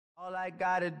All I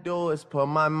gotta do is put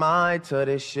my mind to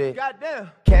this shit. Goddamn.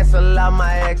 Cancel out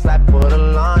my ex, I put a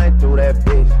line through that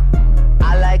bitch.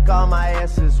 I like all my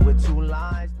answers with 2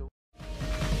 lines.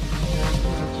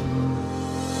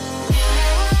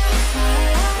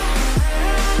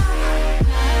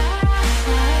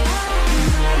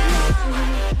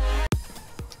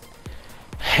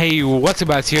 Hey, what's up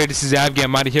guys, here this is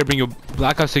AFGHANMODDING here bringing you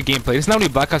Black Ops 3 gameplay. It's not only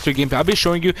Black Ops 3 gameplay, I'll be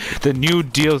showing you the new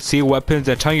DLC weapons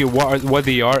and telling you what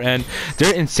they are, and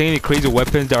they're insanely crazy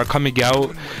weapons that are coming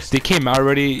out. They came out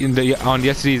already on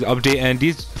yesterday's update, and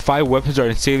these 5 weapons are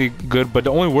insanely good, but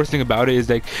the only worst thing about it is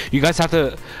like you guys have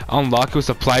to unlock it with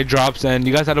supply drops, and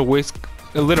you guys have to waste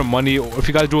a little money. Or if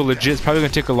you guys do it legit, it's probably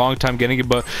gonna take a long time getting it,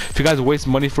 but if you guys waste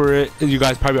money for it, you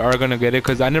guys probably are gonna get it,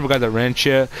 because I never got the wrench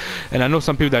yet, and I know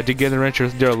some people that did get the wrench,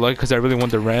 they're lucky because I really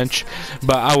want the wrench,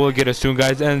 but I will get it soon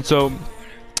guys. And so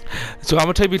I'm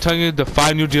gonna be telling you the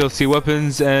 5 new DLC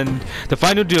weapons, and the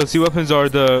 5 new DLC weapons are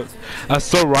the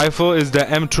assault rifle is the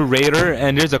M2 Raider,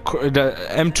 and the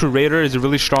M2 Raider is a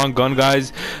really strong gun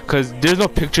guys, because there's no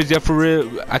pictures yet for it.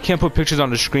 I can't put pictures on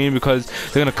the screen because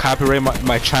they're gonna copyright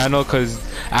my channel, because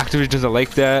Activision doesn't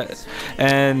like that.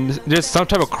 And there's some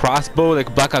type of crossbow,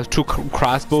 like Black Ops 2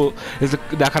 crossbow is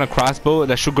that kind of crossbow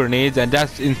that shoot grenades, and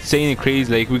that's insane and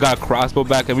crazy. Like we got a crossbow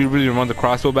back, and we really want the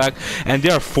crossbow back. And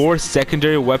there are 4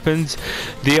 secondary weapons.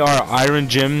 They are Iron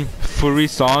Gym, Fury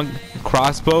Song,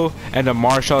 crossbow, and a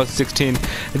Marshal 16.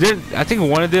 I think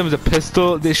one of them is a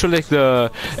pistol. They show like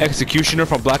the Executioner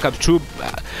from Black Ops 2,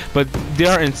 but they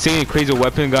are insane crazy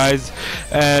weapon guys.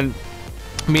 And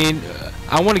I mean,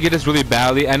 I want to get this really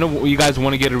badly. I know you guys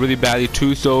want to get it really badly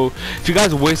too, so if you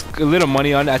guys waste a little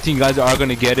money on it, I think you guys are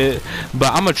gonna get it.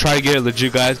 But I'm gonna try to get it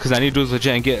legit guys, because I need to do this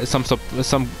legit and get some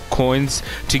coins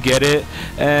to get it.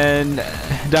 And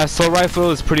that assault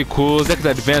rifle is pretty cool. It's like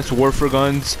the advanced warfare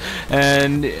guns,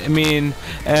 and I mean,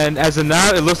 and as of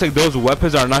now it looks like those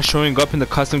weapons are not showing up in the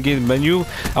custom game menu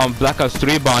on Black Ops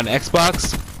 3, but on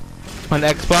Xbox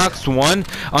One,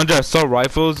 under assault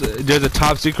rifles, there's a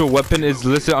top secret weapon is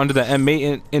listed under the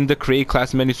M8 in the create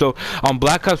class menu. So on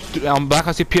Black Ops 3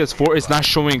 PS4, it's not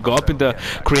showing up in the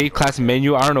create class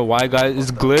menu. I don't know why guys, it's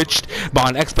glitched, but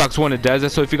on Xbox One it does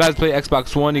it. So if you guys play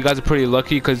Xbox One, you guys are pretty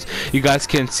lucky because you guys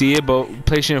can see it, but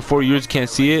PlayStation 4 users can't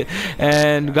see it.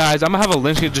 And guys, I'm gonna have a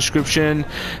link in the description.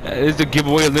 It's the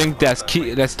giveaway link that's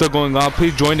still going on.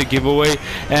 Please join the giveaway,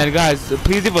 and guys,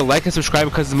 please leave a like and subscribe,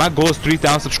 because my goal is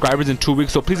 3,000 subscribers in 2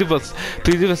 weeks. So please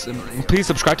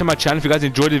subscribe to my channel if you guys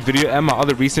enjoyed the video and my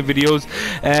other recent videos.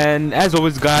 And as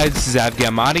always guys, this is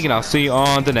AFGHANMODDING, and I'll see you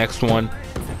on the next one.